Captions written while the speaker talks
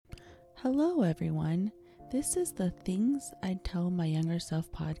Hello, everyone. This is the Things I'd Tell My Younger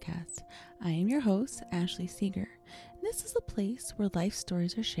Self podcast. I am your host, Ashley Seeger. This is a place where life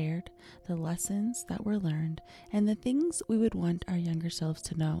stories are shared, the lessons that were learned, and the things we would want our younger selves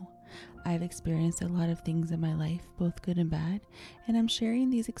to know. I've experienced a lot of things in my life, both good and bad, and I'm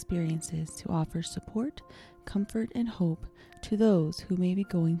sharing these experiences to offer support, comfort, and hope to those who may be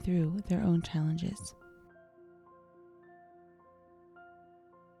going through their own challenges.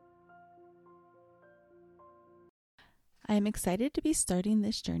 I am excited to be starting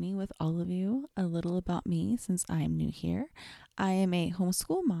this journey with all of you. A little about me since I am new here. I am a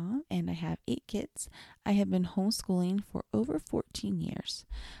homeschool mom and I have 8 kids. I have been homeschooling for over 14 years.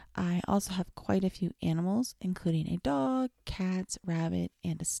 I also have quite a few animals, including a dog, cats, rabbit,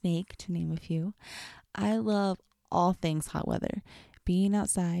 and a snake, to name a few. I love all things hot weather. Being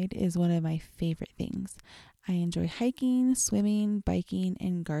outside is one of my favorite things. I enjoy hiking, swimming, biking,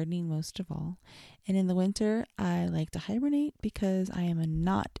 and gardening most of all. And in the winter, I like to hibernate because I am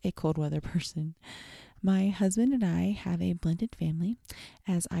not a cold weather person. My husband and I have a blended family,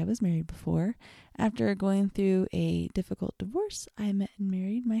 as I was married before. After going through a difficult divorce, I met and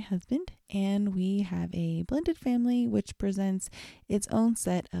married my husband, and we have a blended family which presents its own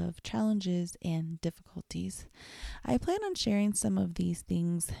set of challenges and difficulties. I plan on sharing some of these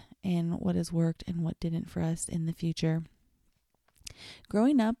things and what has worked and what didn't for us in the future.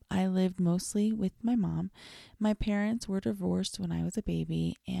 Growing up, I lived mostly with my mom. My parents were divorced when I was a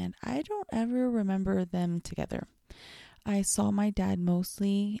baby, and I don't ever remember them together. I saw my dad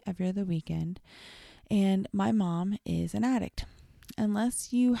mostly every other weekend, and my mom is an addict.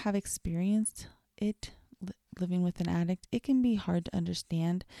 Unless you have experienced it, living with an addict, it can be hard to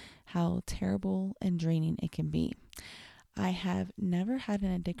understand how terrible and draining it can be. I have never had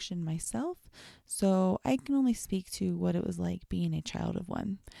an addiction myself, so I can only speak to what it was like being a child of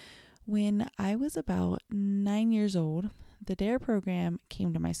one. When I was about 9 years old, the DARE program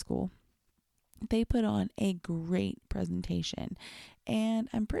came to my school. They put on a great presentation, and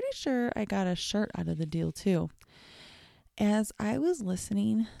I'm pretty sure I got a shirt out of the deal too. As I was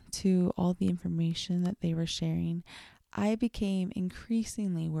listening to all the information that they were sharing, I became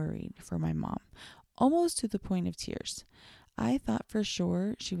increasingly worried for my mom, almost to the point of tears. I thought for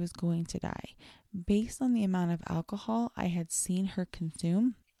sure she was going to die based on the amount of alcohol I had seen her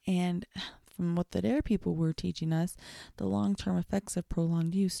consume, and from what the DARE people were teaching us, the long-term effects of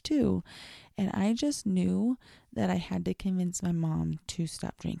prolonged use too. And I just knew that I had to convince my mom to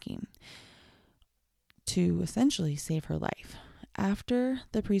stop drinking, to essentially save her life. After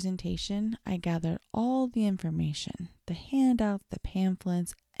the presentation, I gathered all the information, the handouts, the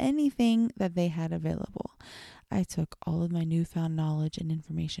pamphlets, anything that they had available. I took all of my newfound knowledge and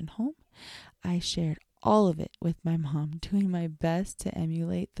information home. I shared all of it with my mom, doing my best to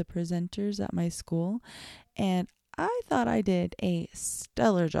emulate the presenters at my school, and I thought I did a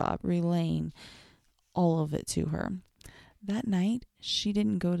stellar job relaying all of it to her. That night, she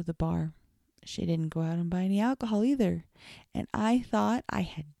didn't go to the bar. She didn't go out and buy any alcohol either. And I thought I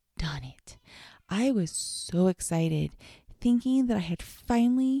had done it. I was so excited, thinking that I had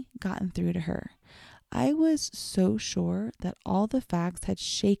finally gotten through to her. I was so sure that all the facts had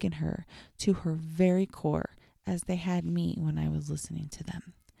shaken her to her very core, as they had me when I was listening to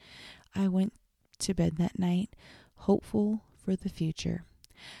them. I went to bed that night, hopeful for the future.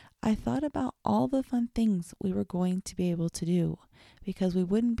 I thought about all the fun things we were going to be able to do because we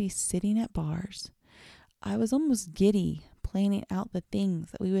wouldn't be sitting at bars. I was almost giddy planning out the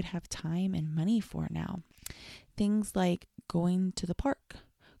things that we would have time and money for now. Things like going to the park,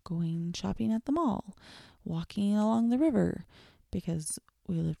 going shopping at the mall, walking along the river because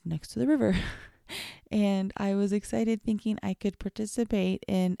we lived next to the river. And I was excited thinking I could participate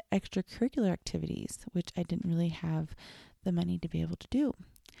in extracurricular activities, which I didn't really have the money to be able to do.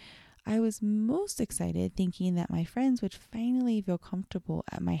 I was most excited thinking that my friends would finally feel comfortable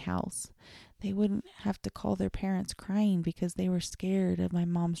at my house. They wouldn't have to call their parents crying because they were scared of my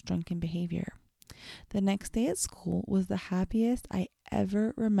mom's drunken behavior. The next day at school was the happiest I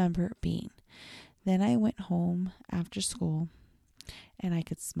ever remember being. Then I went home after school and I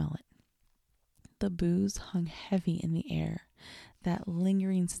could smell it. The booze hung heavy in the air. That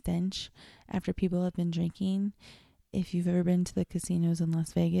lingering stench after people have been drinking. If you've ever been to the casinos in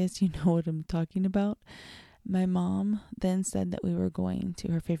Las Vegas, you know what I'm talking about. My mom then said that we were going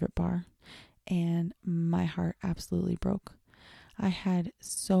to her favorite bar, and my heart absolutely broke. I had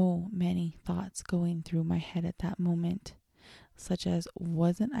so many thoughts going through my head at that moment, such as,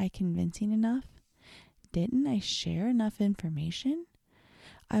 wasn't I convincing enough? Didn't I share enough information?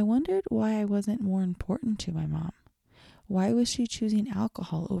 I wondered why I wasn't more important to my mom. Why was she choosing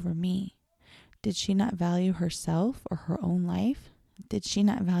alcohol over me? Did she not value herself or her own life? Did she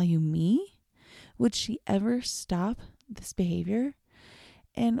not value me? Would she ever stop this behavior?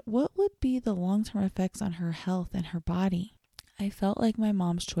 And what would be the long-term effects on her health and her body? I felt like my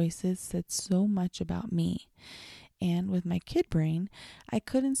mom's choices said so much about me. And with my kid brain, I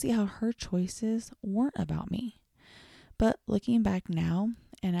couldn't see how her choices weren't about me. But looking back now,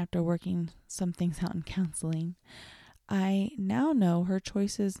 and after working some things out in counseling, I now know her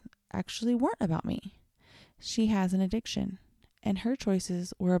choices actually weren't about me. She has an addiction, and her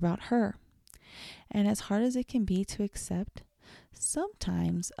choices were about her. And as hard as it can be to accept,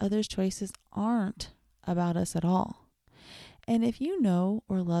 sometimes others' choices aren't about us at all. And if you know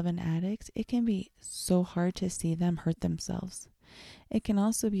or love an addict, it can be so hard to see them hurt themselves. It can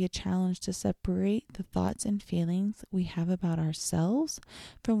also be a challenge to separate the thoughts and feelings we have about ourselves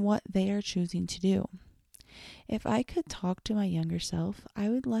from what they are choosing to do. If I could talk to my younger self, I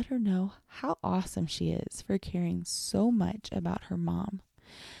would let her know how awesome she is for caring so much about her mom.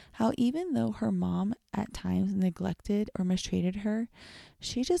 How even though her mom at times neglected or mistreated her,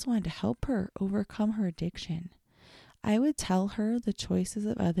 she just wanted to help her overcome her addiction. I would tell her the choices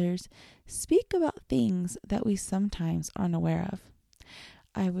of others speak about things that we sometimes aren't aware of.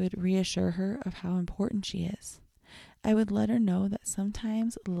 I would reassure her of how important she is. I would let her know that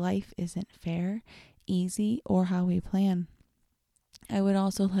sometimes life isn't fair, easy, or how we plan. I would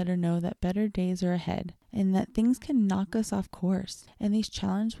also let her know that better days are ahead and that things can knock us off course. And these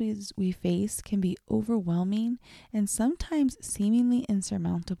challenges we face can be overwhelming and sometimes seemingly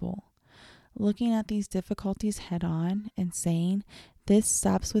insurmountable. Looking at these difficulties head on and saying, "This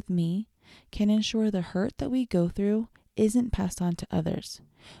stops with me," can ensure the hurt that we go through isn't passed on to others.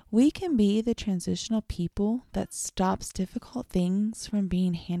 We can be the transitional people that stops difficult things from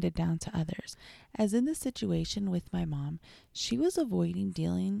being handed down to others. As in the situation with my mom, she was avoiding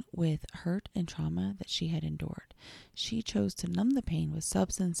dealing with hurt and trauma that she had endured. She chose to numb the pain with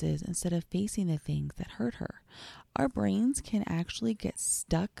substances instead of facing the things that hurt her. Our brains can actually get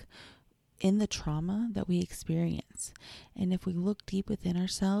stuck in the trauma that we experience. And if we look deep within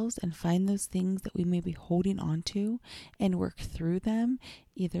ourselves and find those things that we may be holding on to and work through them,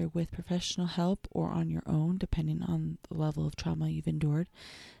 either with professional help or on your own, depending on the level of trauma you've endured,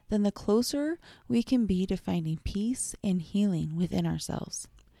 then the closer we can be to finding peace and healing within ourselves.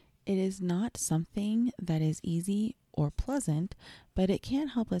 It is not something that is easy or pleasant, but it can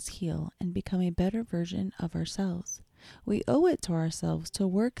help us heal and become a better version of ourselves. We owe it to ourselves to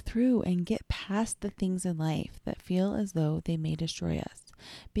work through and get past the things in life that feel as though they may destroy us,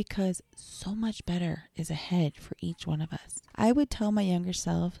 because so much better is ahead for each one of us. I would tell my younger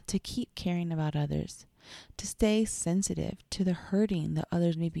self to keep caring about others, to stay sensitive to the hurting that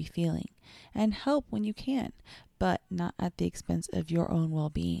others may be feeling, and help when you can, but not at the expense of your own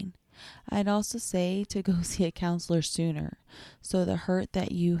well-being. I'd also say to go see a counselor sooner, so the hurt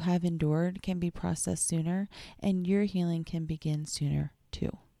that you have endured can be processed sooner and your healing can begin sooner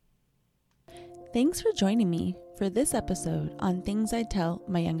too. Thanks for joining me for this episode on Things I'd Tell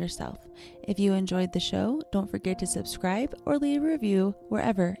My Younger Self. If you enjoyed the show, don't forget to subscribe or leave a review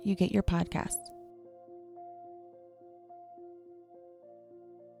wherever you get your podcasts.